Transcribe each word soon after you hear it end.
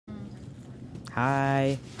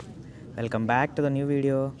Hi, welcome back to the new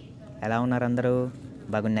video. ఎలా ఉన్నారు అందరూ?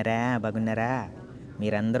 బాగున్నారా?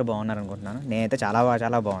 మీరందరూ బాగున్నారు అనుకుంటున్నాను. నేనైతే చాలా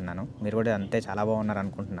బాగున్నాను. మీరు కూడా అంతే చాలా బాగున్నారు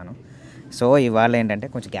అనుకుంటున్నాను. సో ఇవాళ ఏంటంటే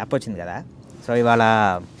కొంచెం గ్యాప్ వచ్చింది కదా. సో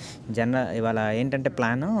ఇవాళ ఏంటంటే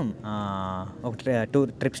ప్లాను ఒక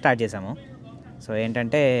ట్రిప్ స్టార్ట్ చేసాము. సో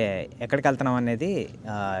ఏంటంటే ఎక్కడికి వెళ్తున్నాం అనేది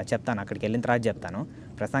చెప్తాను, అక్కడికి వెళ్ళిన తర్వాత చెప్తాను.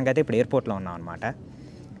 ప్రస్తుతానికి అయితే ఇప్పుడు ఎయిర్పోర్ట్లో ఉన్నాం అనమాట.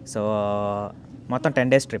 సో మొత్తం 10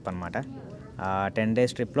 days ట్రిప్ అనమాట. 10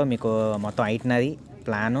 days ట్రిప్లో మీకు మొత్తం ఐటినరీ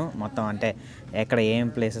ప్లాను మొత్తం, అంటే ఎక్కడ ఏం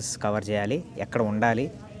ప్లేసెస్ కవర్ చేయాలి, ఎక్కడ ఉండాలి,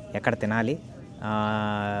 ఎక్కడ తినాలి,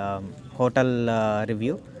 హోటల్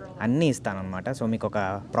రివ్యూ అన్నీ ఇస్తానన్నమాట. సో మీకు ఒక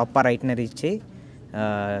ప్రాపర్ ఐటినరీ ఇచ్చి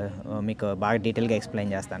మీకు బాగా డీటెయిల్గా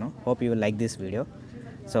ఎక్స్ప్లెయిన్ చేస్తాను. Hope you will like this video.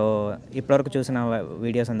 So ఇప్పటివరకు చూసిన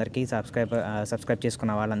వీడియోస్ అందరికీ సబ్స్క్రైబ్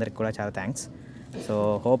చేసుకున్న వాళ్ళందరికీ కూడా చాలా thanks. So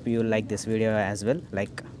hope you like this video as well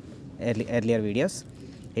like earlier videos.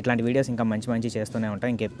 ఇట్లాంటి వీడియోస్ ఇంకా మంచి చేస్తూనే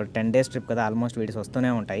ఉంటాయి. ఇంకెప్పుడు 10 days ట్రిప్ కదా, ఆల్మోస్ట్ వీడియోస్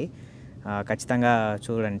వస్తూనే ఉంటాయి. ఖచ్చితంగా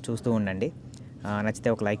చూస్తూ ఉండండి. నచ్చితే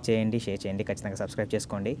ఒక లైక్ చేయండి, షేర్ చేయండి, ఖచ్చితంగా సబ్స్క్రైబ్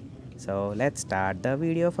చేసుకోండి. So let's start the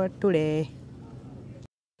video for today.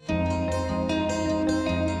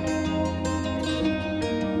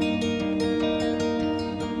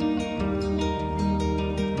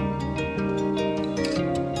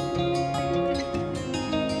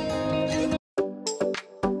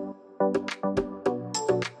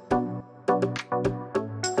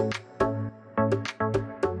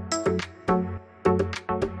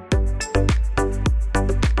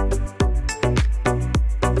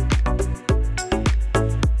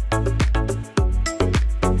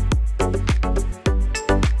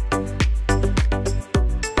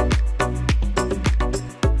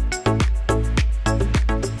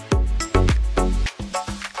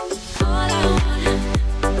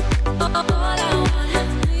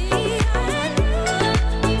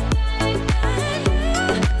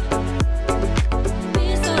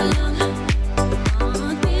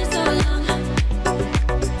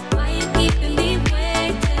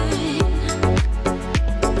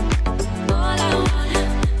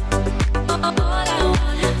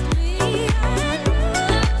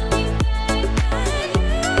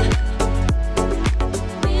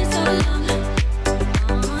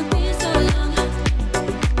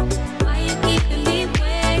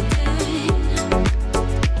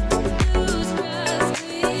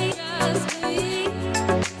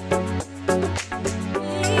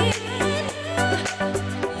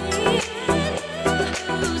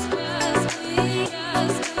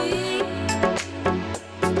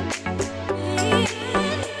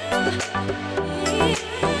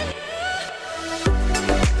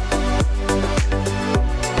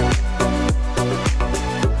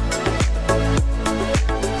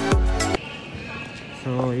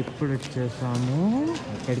 So ఇప్పుడు వచ్చేసాము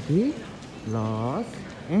ఇక్కడికి, లాస్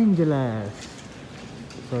ఏంజలస్.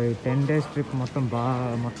 సో ఈ 10 days ట్రిప్ మొత్తం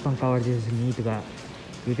కవర్ చేసి నీట్గా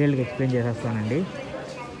డీటెయిల్గా ఎక్స్ప్లెయిన్ చేసేస్తానండి.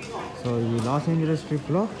 సో ఈ లాస్ ఏంజలస్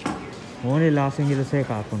ట్రిప్లో ఓన్లీ లాస్ ఏంజలసే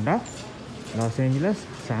కాకుండా Los Angeles,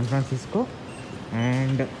 San Francisco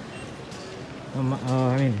and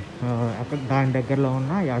అక్కడ దాని దగ్గరలో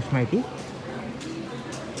ఉన్న యాష్మైటి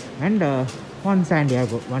and one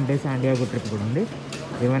day San Diego trip కూడా ఉంది.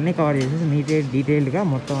 ఇవన్నీ కవర్ చేసేసి డీటెయిల్డ్గా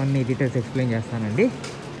మొత్తం అన్ని డీటెయిల్స్ ఎక్స్ప్లెయిన్ చేస్తానండి.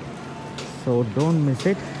 So don't miss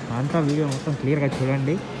it. అంతా వీడియో మొత్తం క్లియర్గా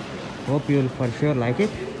చూడండి. Hope you will for sure like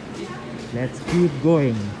it. Let's keep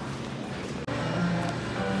going.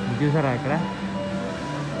 చూసారా ఇక్కడ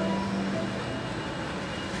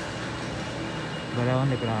భలే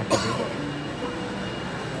ఉంది ఇక్కడ ఆటది.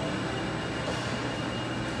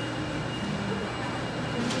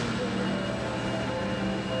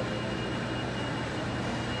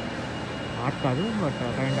 ఆర్ట్ కాదు, but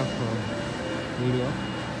kind of video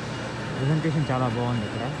presentation చాలా బాగుంది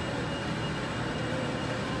ఇక్కడ.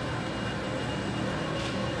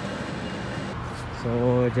 సో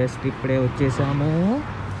జస్ట్ ఇప్పుడే వచ్చేసాము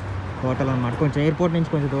హోటల్ అన్నమాట. కొంచెం ఎయిర్పోర్ట్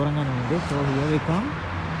నుంచి కొంచెం దూరంగానే ఉంది. So here we come,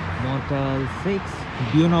 motel 6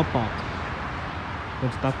 బ్యూనో park.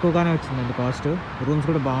 కొంచెం తక్కువగానే వచ్చిందండి కాస్ట్. రూమ్స్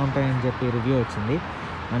కూడా బాగుంటాయని చెప్పి రివ్యూ వచ్చింది,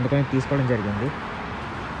 అందుకని తీసుకోవడం జరిగింది.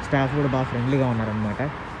 స్టాఫ్ కూడా బాగా ఫ్రెండ్లీగా ఉన్నారనమాట,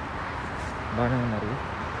 బాగానే ఉన్నారు.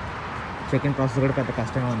 చెక్-ఇన్ ప్రాసెస్ కూడా పెద్ద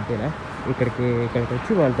కష్టంగా అనిపించలే. ఇక్కడికి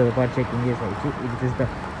వచ్చి వాళ్ళతో పాటు చెక్-ఇన్ చేసేయచ్చు. ఇది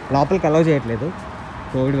లోపలికి అలౌ చేయట్లేదు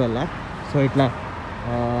కోవిడ్ వల్ల. సో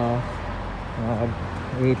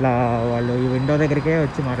ఇట్లా వాళ్ళు ఈ విండో దగ్గరికే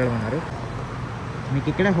వచ్చి మాట్లాడమన్నారు. మీకు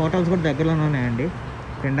ఇక్కడ హోటల్స్ కూడా దగ్గరలోనే ఉన్నాయండి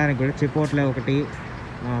తినడానికి కూడా. చిపోట్లే ఒకటి,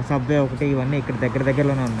 సబ్వే ఒకటి, ఇవన్నీ ఇక్కడ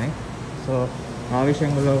దగ్గరలోనే ఉన్నాయి. సో ఆ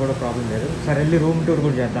విషయంలో కూడా ప్రాబ్లం లేదు. సరే వెళ్ళి రూమ్ టూర్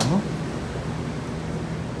కూడా చేద్దాము,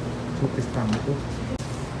 చూపిస్తాను మీకు.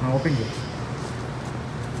 ఓపెన్ చేయి.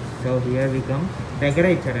 So here we come. దగ్గర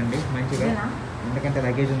ఇచ్చారండి మంచిగా, ఎందుకంటే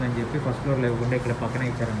లగేజ్ ఉందని చెప్పి ఫస్ట్ ఫ్లోర్లో ఇవ్వకుండా ఇక్కడ పక్కన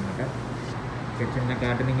ఇచ్చారనమాట. ఇక్కడ చిన్న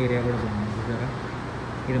గార్డెనింగ్ ఏరియా కూడా ఉంది చూసారా.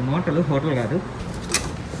 ఇది హోటల్ కాదు.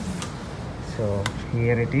 So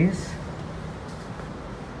here it is.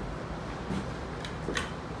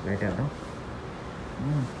 Light వేద్దాం.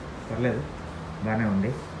 పర్లేదు, బాగానే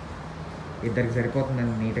ఉంది. ఇద్దరికి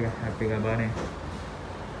సరిపోతుందండి. నీట్గా హ్యాపీగా బాగా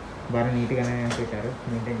నీట్గానే పెట్టారు,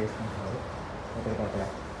 మెయింటైన్ చేసుకుంటున్నారు ఒకరికి అక్కడ.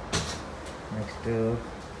 నెక్స్ట్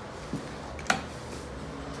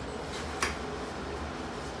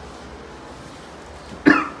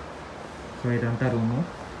సో ఇదంతా రూము.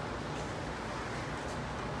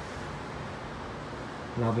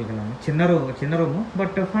 లోపలికి వెళ్ళాము. చిన్న రూము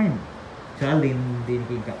బట్ ఫైన్, చాలు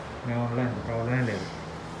దీనికి ఇంకా మేము ప్రాబ్లమే లేదు.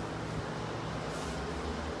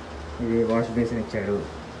 ఇది వాష్ బేసిన్ ఇచ్చాడు,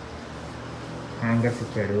 హ్యాంగర్స్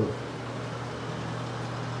ఇచ్చాడు,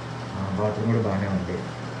 బాత్రూమ్ కూడా బాగానే ఉంది.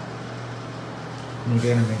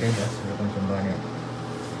 నీట్గా మెయింటైన్ చేస్తుంది, కొంచెం బాగానే.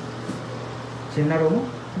 చిన్న రూము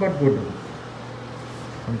బట్ గుడ్ రూమ్,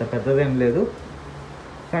 అంత పెద్దదేం లేదు,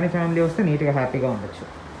 కానీ ఫ్యామిలీ వస్తే నీట్గా హ్యాపీగా ఉండొచ్చు.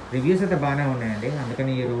 రివ్యూస్ అయితే బాగానే ఉన్నాయండి,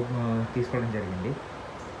 అందుకని ఈ రూమ్ తీసుకోవడం జరిగింది.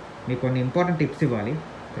 మీకు కొన్ని ఇంపార్టెంట్ టిప్స్ ఇవ్వాలి,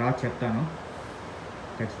 తర్వాత చెప్తాను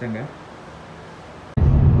ఖచ్చితంగా.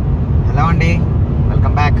 హలో అండి,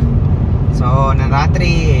 వెల్కమ్ బ్యాక్. సో నేను రాత్రి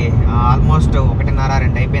ఆల్మోస్ట్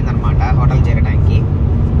 1:30-2 అయిపోయిందనమాట హోటల్ చేరడానికి.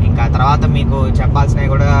 ఇంకా తర్వాత మీకు చెప్పాల్సినవి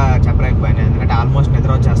కూడా చెప్పలేకపోయాను, ఎందుకంటే ఆల్మోస్ట్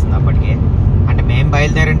నిద్ర వచ్చేస్తుంది అప్పటికి. అంటే మేము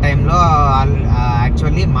బయలుదేరిన టైంలో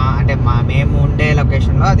యాక్చువల్లీ మేము ఉండే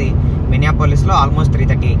లొకేషన్లో అది మినియాపోలిస్లో ఆల్మోస్ట్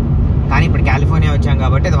 3:30, కానీ ఇప్పుడు కాలిఫోర్నియా వచ్చాం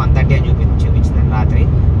కాబట్టి అది 1:30 అని చూపించిందండి రాత్రి.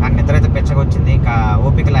 నాకు నిద్ర అయితే పెచ్చగా వచ్చింది, ఇంకా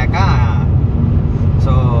ఓపిక లేక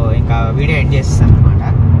సో ఇంకా వీడియో ఎండ్ చేసేసాను అనమాట.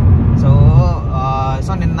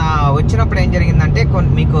 సో నిన్న వచ్చినప్పుడు ఏం జరిగిందంటే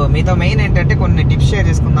మీతో మెయిన్ ఏంటంటే కొన్ని టిప్స్ షేర్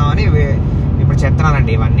చేసుకుందామని ఇప్పుడు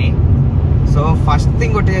చెప్తున్నానండి ఇవన్నీ. సో ఫస్ట్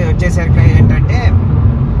థింగ్ వచ్చేసరికి ఏంటంటే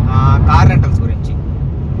కార్ రెంటల్స్ గురించి.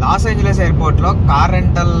 లాస్ ఏంజలస్ ఎయిర్పోర్ట్లో కార్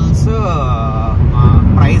రెంటల్స్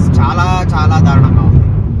ప్రైస్ చాలా చాలా దారుణంగా ఉంది.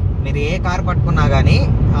 మీరు ఏ కార్ పట్టుకున్నా కానీ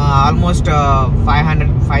ఆల్మోస్ట్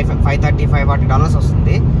 $530-540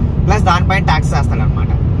 వస్తుంది. ప్లస్ దానిపైన ట్యాక్సెస్ వేస్తాడు అనమాట.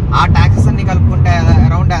 ఆ ట్యాక్సెస్ అన్ని కలుపుకుంటే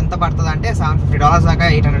అరౌండ్ ఎంత పడుతుంది అంటే $750 దాకా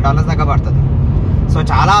 $800 దాకా పడుతుంది. సో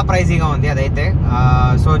చాలా ప్రైజీగా ఉంది అదైతే.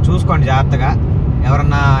 సో చూసుకోండి జాగ్రత్తగా.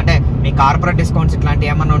 ఎవరన్నా అంటే మీ కార్పొరేట్ డిస్కౌంట్స్ ఇట్లాంటివి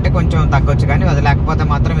ఏమన్నా ఉంటే కొంచెం తగ్గొచ్చు, కానీ అది లేకపోతే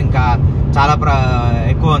మాత్రం ఇంకా చాలా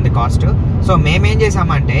ఎక్కువ ఉంది కాస్ట్. సో మేమేం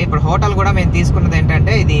చేసామంటే ఇప్పుడు హోటల్ కూడా మేము తీసుకున్నది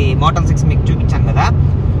ఏంటంటే ఇది మోటల్ 6 మీకు చూపించాను కదా,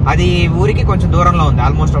 అది ఊరికి కొంచెం దూరంలో ఉంది,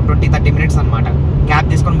 ఆల్మోస్ట్ 20-30 మినిట్స్ అనమాట. క్యాబ్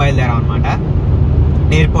తీసుకొని బయలుదేరాం అనమాట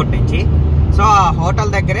ఎయిర్పోర్ట్ నుంచి. సో ఆ హోటల్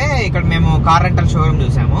దగ్గరే ఇక్కడ మేము కార్ రెంటల్ షోరూమ్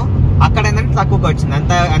చూసాము. అక్కడ ఏంటంటే తక్కువకి వచ్చింది.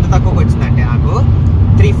 ఎంత తక్కువకి వచ్చిందంటే నాకు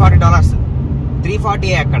 $340. 340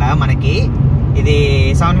 అక్కడ మనకి, ఇది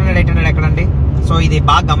 700-800 ఎక్కడండి. సో ఇది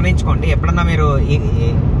బాగా గమనించుకోండి ఎప్పుడన్నా మీరు.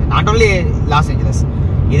 నాట్ ఓన్లీ లాస్ ఏంజలస్,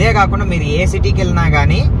 ఇదే కాకుండా మీరు ఏ సిటీకి వెళ్ళినా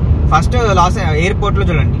కానీ ఫస్ట్ ఎయిర్పోర్ట్లో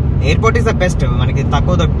చూడండి. ఎయిర్పోర్ట్ ఈస్ ద బెస్ట్, మనకి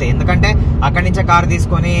తక్కువ దొరుకుతాయి. ఎందుకంటే అక్కడి నుంచే కార్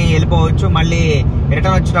తీసుకొని వెళ్ళిపోవచ్చు, మళ్ళీ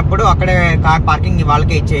రిటర్న్ వచ్చేటప్పుడు అక్కడే కార్ పార్కింగ్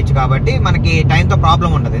వాళ్ళకే ఇచ్చేయచ్చు, కాబట్టి మనకి టైంతో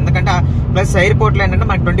ప్రాబ్లం ఉండదు. ఎందుకంటే ప్లస్ ఎయిర్పోర్ట్లో ఏంటంటే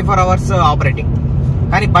మనకి 24 hours ఆపరేటింగ్.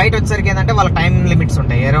 కానీ బయట వచ్చేసరికి ఏంటంటే వాళ్ళ టైం లిమిట్స్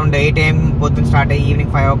ఉంటాయి. అరౌండ్ 8 AM పొద్దున్న స్టార్ట్ అయ్యి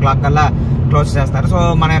ఈవినింగ్ 5 o'clock కల్లా క్లోజ్ చేస్తారు. సో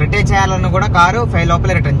మనం రిటర్న్ చేయాలన్నా కూడా కారు 5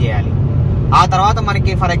 లోపలే రిటర్న్ చేయాలి. ఆ తర్వాత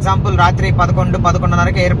మనకి ఫర్ ఎగ్జాంపుల్ రాత్రి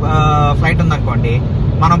 11-11:30కి ఫ్లైట్ ఉందనుకోండి,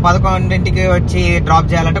 మనం 11ంటికి వచ్చి డ్రాప్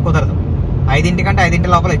చేయాలంటే కుదరదు. 5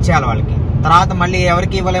 లోపల ఇచ్చేయాలి వాళ్ళకి. తర్వాత మళ్ళీ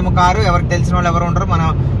ఎవరికి ఇవ్వలేము కారు, ఎవరికి తెలిసిన వాళ్ళు ఎవరు ఉండరు, మనం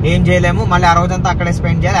ఏం చేయలేము. మళ్ళీ ఆ రోజంతా అక్కడే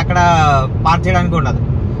స్పెండ్ చేయాలి, అక్కడ పార్క్ చేయడానికి ఉండదు.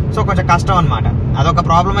 సో కొంచెం కష్టం అనమాట. అదొక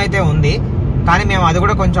ప్రాబ్లం అయితే ఉంది, కానీ మేము అది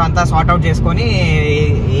కూడా కొంచెం అంతా సార్ట్అవుట్ చేసుకొని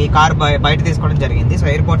ఈ కార్ బయట తీసుకోవడం జరిగింది. సో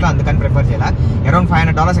ఎయిర్పోర్ట్లో అందుకని ప్రిఫర్ చేయాలి. అరౌండ్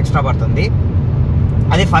 $500 ఎక్స్ట్రా పడుతుంది.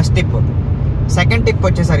 అది ఫస్ట్ టిప్. సెకండ్ టిప్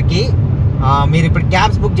వచ్చేసరికి మీరు ఇప్పుడు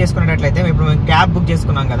క్యాబ్స్ బుక్ చేసుకునేటట్లయితే, ఇప్పుడు మేము క్యాబ్ బుక్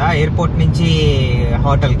చేసుకున్నాం కదా ఎయిర్పోర్ట్ నుంచి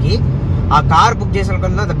హోటల్కి, ఆ కార్ బుక్ చేసిన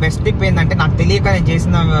బెస్ట్ టిప్ ఏంటంటే, నాకు తెలియక నేను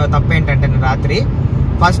చేసిన తప్పు ఏంటంటే, నేను రాత్రి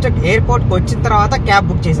ఫస్ట్ ఎయిర్పోర్ట్కి వచ్చిన తర్వాత క్యాబ్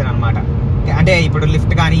బుక్ చేశాను అనమాట. అంటే ఇప్పుడు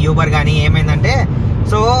లిఫ్ట్ కానీ యూబర్ కానీ ఏమైందంటే,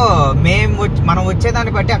 సో మనం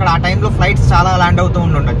వచ్చేదాన్ని బట్టి అక్కడ ఆ టైంలో ఫ్లైట్స్ చాలా ల్యాండ్ అవుతూ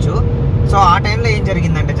ఉండొచ్చు. సో ఆ టైంలో ఏం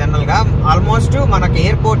జరిగిందంటే, జనరల్గా ఆల్మోస్ట్ మనకి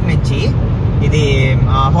ఎయిర్పోర్ట్ నుంచి ఇది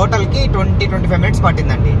హోటల్కి 20-25 మినిట్స్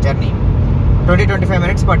పట్టిందండి జర్నీ. 20-25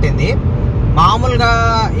 మినిట్స్ పట్టింది. మామూలుగా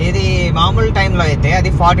మామూలు టైంలో అయితే అది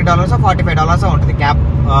 $40-45 ఉంటుంది cab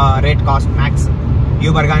rate cost max,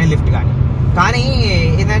 Uber కానీ లిఫ్ట్ కానీ. కానీ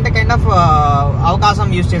ఇదంటే కైండ్ ఆఫ్ అవకాశం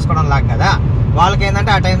యూజ్ చేసుకోవడం లాగా కదా, వాళ్ళకి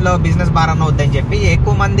ఏంటంటే ఆ టైంలో బిజినెస్ భారం అవుద్దని చెప్పి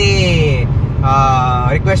ఎక్కువ మంది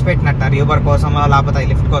రిక్వెస్ట్ పెట్టినట్టున్నారు యూబర్ కోసమో లేకపోతే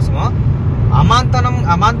లిఫ్ట్ కోసమో.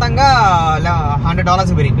 అమాంతంగా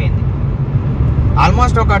 $100 పెరిగిపోయింది.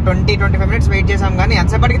 ఆల్మోస్ట్ ఒక 20-25 మినిట్స్ వెయిట్ చేసాం కానీ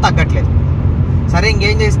ఎంతసేపటికి తగ్గట్లేదు. సరే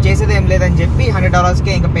ఇంకేం చేసేది ఏం లేదని చెప్పి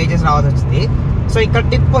 $100కే ఇంకా పే చేసి రావాల్సి వచ్చింది. సో ఇక్కడ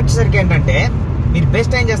టిప్ వచ్చేసరికి ఏంటంటే, మీరు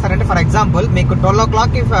బెస్ట్ ఏం చేస్తారంటే, ఫర్ ఎగ్జాంపుల్ మీకు 12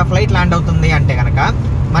 o'clockకి ఫ్లైట్ ల్యాండ్ అవుతుంది అంటే కనుక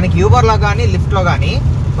మనకి యూబర్లో కానీ లిఫ్ట్లో కానీ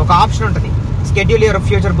ఒక ఆప్షన్ ఉంటుంది, షెడ్యూల్ యువర్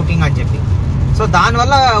ఫ్యూచర్ బుకింగ్ అని చెప్పి. సో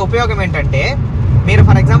దానివల్ల ఉపయోగం ఏంటంటే, మీరు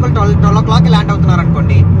ఫర్ ఎగ్జాంపుల్ 12 o'clockకి ల్యాండ్ అవుతున్నారు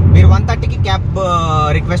అనుకోండి, మీరు 1:30కి క్యాబ్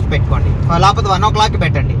రిక్వెస్ట్ పెట్టుకోండి, లేకపోతే 1 o'clockకి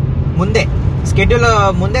పెట్టండి. ముందే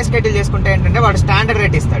షెడ్యూల్ చేసుకుంటే ఏంటంటే వాడు స్టాండర్డ్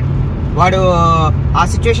రేట్ ఇస్తాడు. వాడు ఆ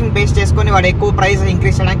సిచ్యువేషన్ బేస్ చేసుకొని వాడు ఎక్కువ ప్రైస్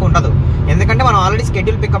ఇంక్రీజ్ చేయడానికి ఉండదు. ఎందుకంటే మనం ఆల్రెడీ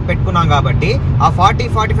షెడ్యూల్ పికప్ పెట్టుకున్నాం కాబట్టి ఆ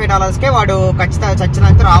 $40-45కే వాడు ఖచ్చితంగా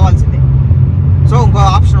చచ్చినంత రావాల్సిందే. సో ఇంకో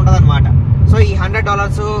ఆప్షన్ ఉండదు అనమాట. సో ఈ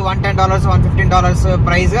 $100, $110, $115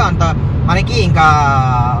 ప్రైస్ అంత మనకి ఇంకా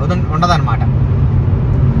ఉండదు అనమాట.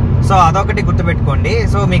 సో అదొకటి గుర్తుపెట్టుకోండి.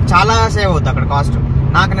 సో మీకు చాలా సేవ్ అవుతుంది అక్కడ కాస్ట్.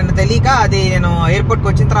 నాకు నిన్న తెలియక అది నేను ఎయిర్పోర్ట్కి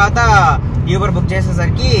వచ్చిన తర్వాత యూబర్ బుక్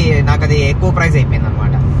చేసేసరికి నాకు అది ఎక్కువ ప్రైస్ అయిపోయింది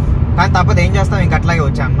అనమాట. కానీ తప్పదు, ఏం చేస్తాం, ఇంక అట్లాగే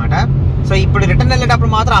వచ్చా అనమాట. సో ఇప్పుడు రిటర్న్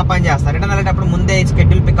వెళ్ళేటప్పుడు మాత్రం ఆ పని చేస్తాను. రిటర్న్ వెళ్ళేటప్పుడు ముందే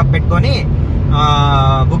షెడ్యూల్ పికప్ పెట్టుకొని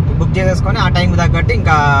బుక్ చేసేసుకొని ఆ టైంకి తగ్గట్టు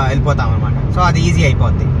ఇంకా వెళ్ళిపోతాం అనమాట. సో అది ఈజీ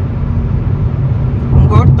అయిపోద్ది.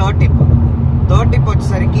 ఇంకోటి థర్డ్ టిప్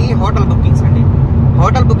వచ్చేసరికి హోటల్ బుకింగ్స్ అండి.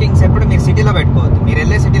 హోటల్ బుకింగ్స్ ఎప్పుడు మీరు సిటీలో పెట్టుకోవద్దు, మీరు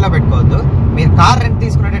వెళ్ళే సిటీలో పెట్టుకోవద్దు. మీరు కార్ రెంట్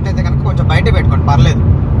తీసుకునేటట్టయితే కనుక కొంచెం బయట పెట్టుకోండి, పర్లేదు.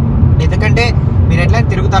 ఎందుకంటే మీరు ఎట్లయినా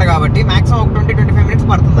తిరుగుతారు కాబట్టి మాక్సిమం ఒక 20-25 మినిట్స్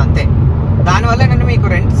పడుతుంది అంతే. దానివల్ల ఏంటంటే మీకు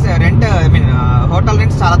హోటల్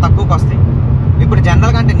రెంట్స్ చాలా తక్కువకి వస్తాయి. ఇప్పుడు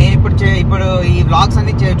జనరల్గా అంటే నేను ఇప్పుడు ఈ వ్లాగ్స్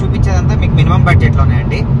అన్ని చూపించేదంతా మీకు మినిమం బడ్జెట్లోనే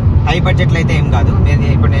అండి, హై బడ్జెట్లో అయితే ఏం కాదు. నేను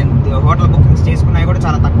హోటల్ బుకింగ్స్ చేసుకున్నాయి కూడా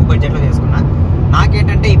చాలా తక్కువ బడ్జెట్లో చేసుకున్నా.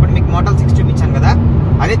 నాకేంటంటే ఇప్పుడు మీకు మోటల్ 6 చూపించాను కదా,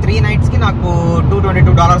 అదే 3 nights నాకు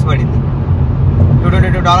 $222 పడింది.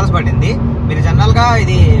 $222 పడింది. మీరు జనరల్గా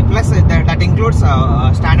ఇది plus that includes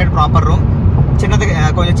standard proper room,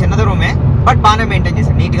 కొంచెం చిన్నది రూమే, బట్ బాగానే మెయింటైన్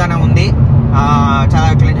చేశాడు, నీట్గానే ఉంది. చాలా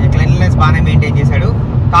క్లీన్లీనెస్ బాగానే మెయింటైన్ చేశాడు.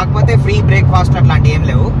 కాకపోతే ఫ్రీ బ్రేక్ఫాస్ట్ అట్లాంటివి ఏం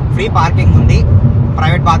లేవు. ఫ్రీ పార్కింగ్ ఉంది,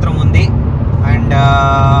 ప్రైవేట్ బాత్రూమ్ ఉంది, అండ్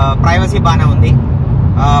ప్రైవసీ బాగానే ఉంది.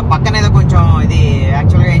 పక్కన ఏదో కొంచెం ఇది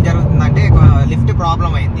యాక్చువల్గా ఏం జరుగుతుందంటే లిఫ్ట్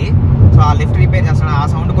ప్రాబ్లం అయింది. సో ఆ లిఫ్ట్ రిపేర్ చేస్తాను, ఆ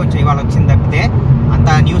సౌండ్ కొంచెం ఇవాళ వచ్చింది తప్పితే అంత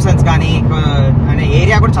న్యూసెన్స్ కానీ అనే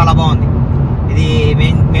ఏరియా కూడా చాలా బాగుంది. ఇది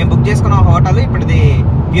మేము బుక్ చేసుకున్న హోటల్ ఇప్పుడు ఇది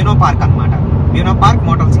బ్యూనో పార్క్ అనమాట. బ్యూనో పార్క్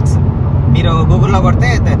మోటల్ 6 మీరు గూగుల్లో కొడితే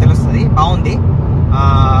తెలుస్తుంది. బాగుంది,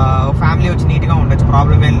 ఫ్యామిలీ వచ్చి నీట్గా ఉండొచ్చు,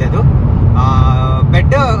 ప్రాబ్లం ఏం లేదు.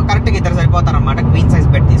 బెడ్ కరెక్ట్గా ఇద్దరు సరిపోతారనమాట. క్వీన్ సైజ్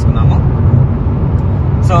బెడ్ తీసుకున్నాము.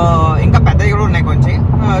 సో ఇంకా పెద్దవి కూడా ఉన్నాయి, కొంచెం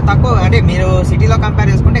తక్కువ. అంటే మీరు సిటీలో కంపేర్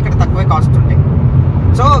చేసుకుంటే ఇక్కడ తక్కువే కాస్ట్ ఉంటాయి.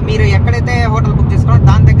 సో మీరు ఎక్కడైతే హోటల్ బుక్ చేసుకున్నారో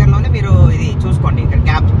దాని దగ్గరలోనే మీరు ఇది చూసుకోండి, ఇక్కడ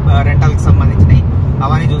క్యాబ్ రెంటల్కి సంబంధించినవి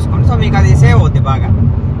అవన్నీ చూసుకోండి. సో మీకు అది సేవ్ అవుద్ది బాగా.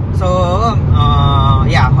 సో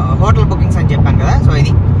హోటల్ బుకింగ్స్ అని చెప్పాను కదా, సో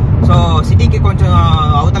ఇది. సో సిటీకి కొంచెం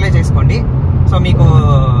అవతలే చేసుకోండి. సో మీకు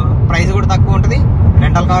ప్రైస్ కూడా తక్కువ ఉంటుంది,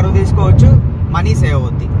 రెంటల్ కారు తీసుకోవచ్చు, మనీ సేవ్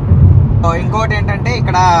అవుద్ది. ఇంకోటి ఏంటంటే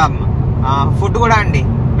ఇక్కడ ఫుడ్ కూడా అండి,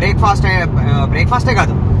 బ్రేక్ఫాస్టే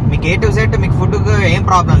కాదు, మీకు A to Z మీకు ఫుడ్ ఏం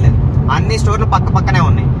ప్రాబ్లం లేదు. అన్ని స్టోర్లు పక్కనే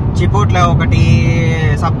ఉన్నాయి. చిపోట్లే ఒకటి,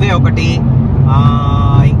 సబ్వే ఒకటి,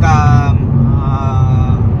 ఇంకా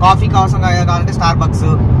కాఫీ కోసం కావాలంటే స్టార్బక్స్,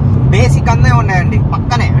 బేసిక్ అన్నీ ఉన్నాయండి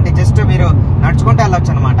పక్కనే. అంటే జస్ట్ మీరు నడుచుకుంటే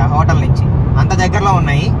వెళ్ళొచ్చు అనమాట హోటల్ నుంచి, అంత దగ్గరలో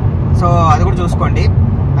ఉన్నాయి. సో అది కూడా చూసుకోండి.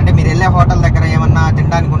 అంటే మీరు వెళ్ళే హోటల్ దగ్గర ఏమన్నా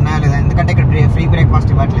తినడానికి ఉన్నాయా లేదా, ఎందుకంటే ఇక్కడ ఫ్రీ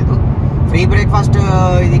బ్రేక్ఫాస్ట్ ఇవ్వట్లేదు. ఫ్రీ బ్రేక్ఫాస్ట్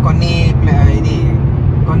ఇది కొన్ని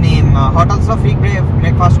హోటల్స్లో ఫ్రీ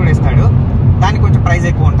బ్రేక్ఫాస్ట్ కూడా ఇస్తాడు. దానికి కొంచెం ప్రైస్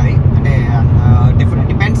ఎక్కువ ఉంటుంది. అంటే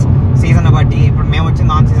డిపెండ్స్ సీజన్ బట్టి. ఇప్పుడు మేము వచ్చింది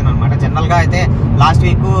నాన్ సీజన్ అనమాట. జనరల్గా అయితే లాస్ట్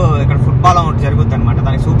వీక్ ఇక్కడ ఫుట్బాల్ ఒకటి జరుగుతుంది అనమాట,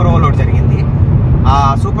 దానికి సూపర్ బౌల్ ఒకటి జరిగింది.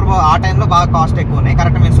 సూపర్ బౌల్ ఆ టైంలో బాగా కాస్ట్ ఎక్కువ ఉన్నాయి.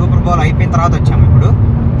 కరెక్ట్ మేము సూపర్ బౌల్ అయిపోయిన తర్వాత వచ్చాము ఇప్పుడు.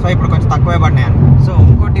 సో ఇప్పుడు కొంచెం తక్కువే పడినాయి. సో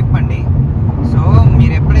ఇంకో టిప్ అండి, సో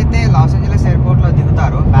మీరు ఎప్పుడైతే లాస్ ఏంజలస్ ఎయిర్పోర్ట్లో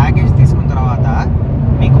దిగుతారో బ్యాగేజ్ తీసుకున్న తర్వాత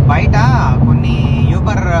మీకు బయట కొన్ని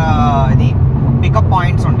యూబర్ ఇది పికప్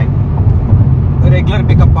పాయింట్స్ ఉంటాయి, రెగ్యులర్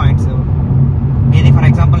పికప్ పాయింట్స్. ఇది ఫర్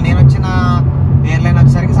ఎగ్జాంపుల్ నేను వచ్చిన ఎయిర్లైన్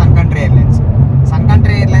వచ్చేసరికి సన్ కంట్రీ ఎయిర్లైన్స్.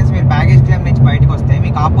 మీరు బ్యాగేజ్ క్లెయిమ్ నుంచి బయటకు వస్తే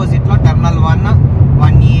మీకు ఆపోజిట్లో టెర్మినల్ 1,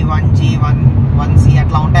 1E, 1G, 1C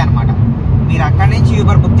అట్లా ఉంటాయి అనమాట. మీరు అక్కడి నుంచి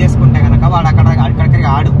యూబర్ బుక్ చేసుకుంటే కనుక వాడు అక్కడికి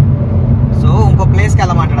ఆడు. సో ఇంకో ప్లేస్కి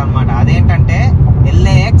వెళ్ళమంటాడు అనమాట. అదేంటంటే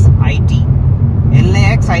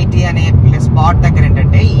LAX-IT అనే స్పాట్ దగ్గర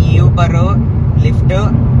ఏంటంటే ఈ యూబర్, లిఫ్ట్,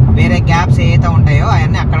 వేరే క్యాబ్స్ ఏవైతే ఉంటాయో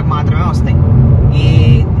అవన్నీ అక్కడికి మాత్రమే వస్తాయి.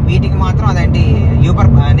 వీటికి మాత్రం అదేంటి యూబర్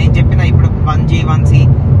నేను చెప్పిన ఇప్పుడు 1G, 1C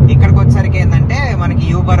ఇక్కడికి వచ్చేసరికి ఏంటంటే మనకి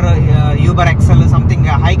Uber XL something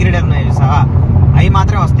high grade ఉన్నాయి చూసా, అవి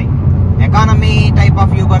మాత్రమే వస్తాయి. ఎకానమీ టైప్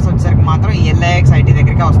ఆఫ్ యూబర్స్ వచ్చేసరికి మాత్రం ఈ LAX-IT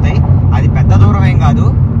దగ్గరికి వస్తాయి. అది పెద్ద దూరం ఏం కాదు.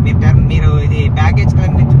 మీరు ఇది బ్యాగేజ్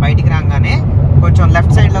క్లబ్ నుంచి బయటికి రాగానే కొంచెం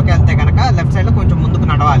లెఫ్ట్ సైడ్ లోకి వెళ్తే కనుక లెఫ్ట్ సైడ్ లో కొంచెం ముందుకు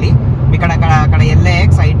నడవాలి. అక్కడ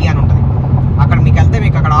LAX-IT అని ఉంటుంది. అక్కడ మీకు వెళ్తే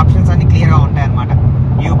మీకు అక్కడ ఆప్షన్స్ అన్ని క్లియర్ గా ఉంటాయి అనమాట.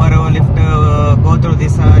 Uber, lift, go through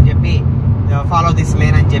this అని చెప్పి, ఫాలో దిస్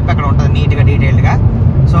లేన్ అని చెప్పి అక్కడ ఉంటుంది నీట్ గా డీటెయిల్డ్ గా.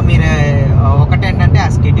 సో మీరు ఒకటేంటంటే ఆ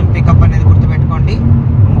స్కెడ్యూల్ పికప్ అనేది గుర్తుపెట్టుకోండి.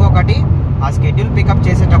 ఇంకొకటి ఆ స్కెడ్యూల్ పికప్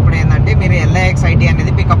చేసేటప్పుడు ఏంటంటే మీరు LAX-IT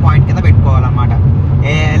అనేది పికప్ పాయింట్ కింద పెట్టుకోవాలన్నమాట.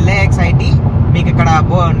 LAX-IT మీకు ఇక్కడ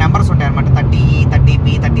నెంబర్స్ ఉంటాయి అనమాట, 30E, 30B,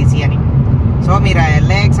 30C అని. సో మీరు ఆ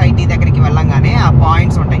LAX-IT దగ్గరికి వెళ్ళంగానే ఆ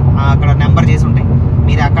పాయింట్స్ ఉంటాయి, అక్కడ నెంబర్ చేసి ఉంటాయి.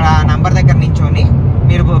 మీరు అక్కడ నెంబర్ దగ్గర నించొని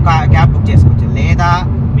మీరు క్యాబ్ బుక్ చేసుకోవచ్చు. లేదా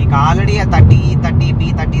మీకు already 30E, 30B,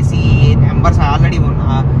 30C numbers already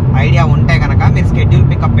idea ఉంటే కనుక మీరు స్కెడ్యూల్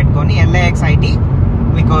పికప్ పెట్టుకొని LAX-IT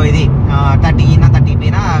మీకు ఇది 30E, 30B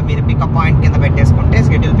మీరు పికప్ పాయింట్ కింద పెట్టేసుకుంటే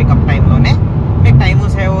స్కెడ్యూల్ పికప్ టైంలోనే మీకు టైము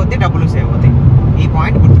సేవ్ అవుతుంది, డబ్బులు సేవ్ అవుతాయి. ఈ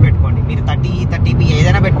పాయింట్ గుర్తుపెట్టుకోండి. మీరు 30E, 30B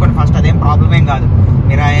ఏదైనా పెట్టుకోండి ఫస్ట్, అదేం ప్రాబ్లం ఏం కాదు.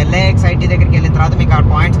 మీరు ఆ LAX-IT దగ్గరికి వెళ్ళిన తర్వాత మీకు ఆ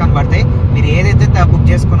పాయింట్స్ కనబడతాయి. మీరు ఏదైతే బుక్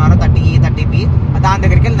చేసుకున్నారో 30E, 30B దాని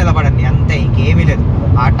దగ్గరికి వెళ్ళి నిలబడండి, అంతే, ఇంకేమీ లేదు.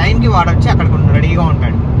 ఆ టైంకి వాడొచ్చి అక్కడ రెడీగా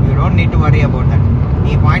ఉంటాడు. You don't need to worry about that.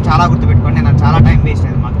 ఈ పాయింట్ చాలా గుర్తుపెట్టుకోండి. నాకు చాలా టైం వేస్ట్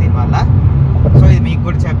అయింది మాకు దీనివల్ల. సో ఇది మీకు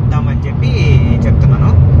కూడా చెప్దామని చెప్పి చెప్తున్నాను.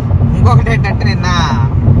 ఇంకొకటి ఏంటంటే నేను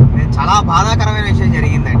చాలా బాధాకరమైన విషయం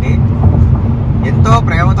జరిగిందండి. ఎంతో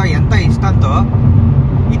ప్రేమతో, ఎంతో ఇష్టంతో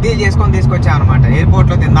ఇడ్లీ చేసుకొని తీసుకొచ్చాం అనమాట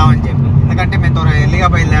ఎయిర్పోర్ట్లో తిందామని చెప్పి. ఎందుకంటే మేము త్వరగా ఎర్లీగా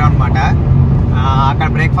బయలుదేరాం అనమాట. అక్కడ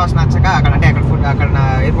బ్రేక్ఫాస్ట్ నచ్చక, అక్కడ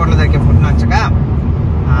ఎయిర్పోర్ట్లో దొరికే ఫుడ్ నచ్చక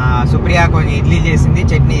సుప్రియ కొంచెం ఇడ్లీ చేసింది,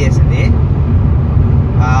 చట్నీ చేసింది.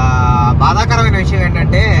 బాధాకరమైన విషయం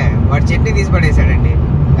ఏంటంటే వాడు చట్నీ తీసి పడేసాడండి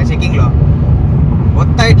చెకింగ్లో.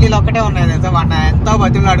 కొత్త ఇడ్లీలు ఒక్కటే ఉన్నాయి తెలుసా. వాడిని ఎంతో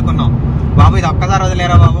బతిమలాడుకున్నాం, బాబు ఇది ఒక్కసారి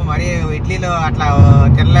వదిలేరా బాబు, మరి ఇడ్లీలు అట్లా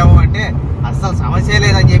తినలేము అంటే అస్సలు సమస్య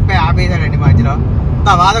లేదని చెప్పి ఆపేసాడండి మధ్యలో.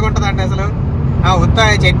 ఎంత బాధగా ఉంటుంది అంటే అసలు, ఉత్త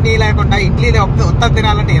చట్నీ లేకుండా ఇడ్లీలు ఉత్త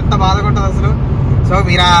తినాలంటే ఎంత బాధగా ఉంటుంది అసలు. సో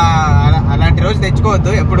మీరు అలాంటి రోజు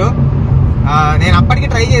తెచ్చుకోవద్దు ఎప్పుడు. నేను అప్పటికి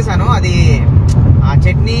ట్రై చేశాను అది ఆ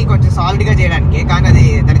చట్నీ కొంచెం సాల్ట్గా చేయడానికి, కానీ అది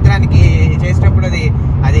దరిద్రానికి చేసేటప్పుడు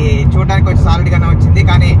అది చూడడానికి కొంచెం సాల్ట్గానే వచ్చింది.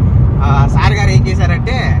 కానీ సార్ గారు ఏం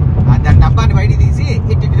చేశారంటే దాని డబ్బాని బయటికి తీసి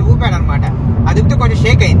ఇటు ఊపాడు అనమాట. అది ఊపితే కొంచెం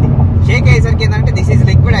షేక్ అయింది. షేక్ అయ్యేసరికి ఏంటంటే this is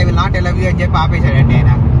liquid, I will not allow you అని చెప్పి ఆపేశాడండి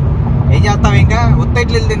ఆయన. ఏం చేస్తాం ఇంకా. ఉత్త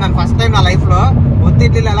ఇడ్లీలు తిన్నాను ఫస్ట్ టైం నా లైఫ్ లో. ఉత్త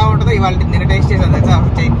ఇడ్లీలు ఎలా ఉంటుందో ఇవాళ నేను టేస్ట్ చేశాను తెలుసా,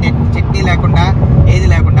 చట్నీ లేకుండా, ఏది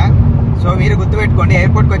లేకుండా. సో మీరు గుర్తుపెట్టుకోండి,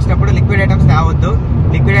 ఎయిర్పోర్ట్కి వచ్చినప్పుడు liquid items తేవద్దు.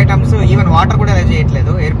 Liquid items even water కూడా అలౌ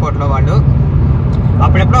చేయట్లేదు ఎయిర్పోర్ట్లో వాళ్ళు.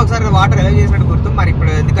 అప్పుడెప్పుడో ఒకసారి వాటర్ అలౌ చేసినట్టు గుర్తు, మరి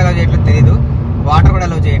ఇప్పుడు ఎందుకు అలౌ చేయట్లేదు తెలియదు. వాటర్ కూడా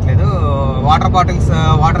అలౌ చేయట్లేదు. వాటర్ బాటిల్స్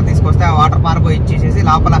వాటర్ తీసుకొస్తే ఆ వాటర్ పారబోయి ఇచ్చేసేసి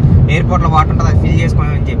లోపల ఎయిర్పోర్ట్లో వాటర్ ఉంటుంది అది ఫిల్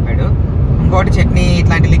చేసుకోమని చెప్పాడు. ఇంకోటి చట్నీ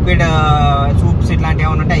ఇట్లాంటి లిక్విడ్ సూప్స్ ఇట్లాంటివి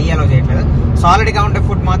ఏమైనా ఉంటే అవి అలౌ చేయట్లేదు. సాలిడ్గా ఉండే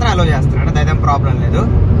ఫుడ్ మాత్రం అలౌ చేస్తున్నాడు, అదేం ప్రాబ్లం లేదు.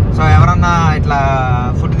 సో ఎవరన్నా ఇట్లా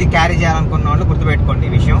ఫుడ్ క్యారీ చేయాలనుకున్న వాళ్ళు గుర్తుపెట్టుకోండి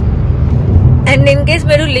ఈ విషయం. అండ్ ఇన్ కేస్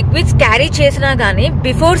మీరు లిక్విడ్స్ క్యారీ చేసినా గానీ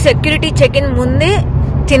బిఫోర్ సెక్యూరిటీ చెక్ ఇన్ ముందే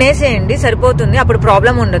తినేసేయండి, సరిపోతుంది, అప్పుడు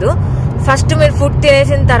ప్రాబ్లం ఉండదు. ఫస్ట్ మీరు ఫుడ్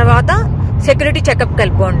తినేసిన తర్వాత సెక్యూరిటీ చెకప్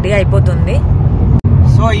వెళ్ళిపోండి, అయిపోతుంది.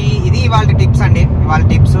 సో ఇది వాళ్ళ టిప్స్ అండి, వాళ్ళ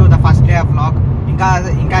tips the first day of vlog.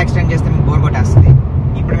 ఇంకా ఎక్స్టెండ్ చేస్తే మీకు బోర్ కొట్టేస్తుంది.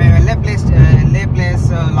 ఇప్పుడు మేము వెళ్ళే ప్లేస్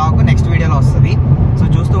వ్లాగ్ నెక్స్ట్ వీడియోలో వస్తుంది. సో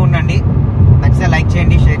చూస్తూ ఉండండి. నచ్చితే లైక్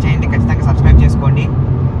చేయండి, షేర్ చేయండి, ఖచ్చితంగా సబ్స్క్రైబ్ చేసుకోండి.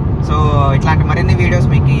 సో ఇట్లాంటి మరిన్ని వీడియోస్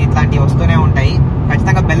మీకు ఇట్లాంటివి వస్తూనే ఉంటాయి.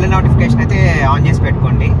 ఖచ్చితంగా బెల్ నోటిఫికేషన్ అయితే ఆన్ చేసి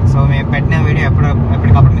పెట్టుకోండి. సో మేము పెట్టిన వీడియో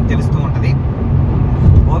ఎప్పటికప్పుడు మీకు తెలుస్తూ ఉంటుంది.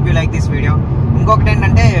 Hope you like this video. ఇంకొకటి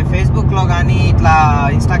ఏంటంటే ఫేస్బుక్లో కానీ ఇట్లా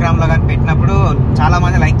ఇన్స్టాగ్రామ్లో కానీ పెట్టినప్పుడు చాలా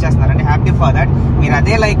మంది లైక్ చేస్తున్నారండి, హ్యాపీ ఫర్ దట్. మీరు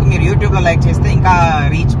అదే లైక్ మీరు యూట్యూబ్లో లైక్ చేస్తే ఇంకా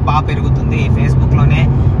రీచ్ బాగా పెరుగుతుంది. ఫేస్బుక్లోనే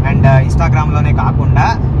అండ్ ఇన్స్టాగ్రామ్లోనే కాకుండా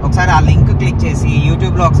ఒకసారి ఆ లింక్ క్లిక్ చేసి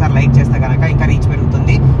యూట్యూబ్లో ఒకసారి లైక్ చేస్తే కనుక ఇంకా రీచ్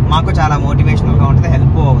పెరుగుతుంది. మాకు చాలా మోటివేషనల్గా ఉంటుంది,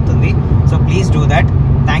 హెల్ప్ అవుతుంది. So please do that.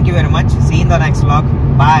 Thank you very much. See in the next vlog.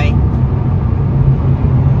 Bye.